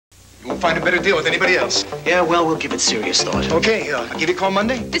You won't find a better deal with anybody else. Yeah, well, we'll give it serious thought. Okay, I'll give you a call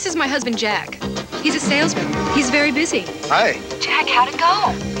Monday. This is my husband, Jack. He's a salesman. He's very busy. Hi. Jack, how'd it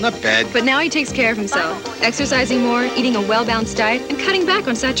go? Not bad. But now he takes care of himself, exercising more, eating a well-balanced diet, and cutting back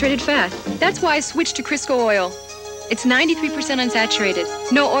on saturated fat. That's why I switched to Crisco oil. It's 93%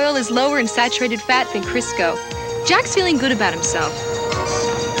 unsaturated. No oil is lower in saturated fat than Crisco. Jack's feeling good about himself.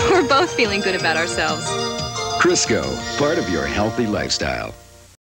 We're both feeling good about ourselves. Crisco, part of your healthy lifestyle.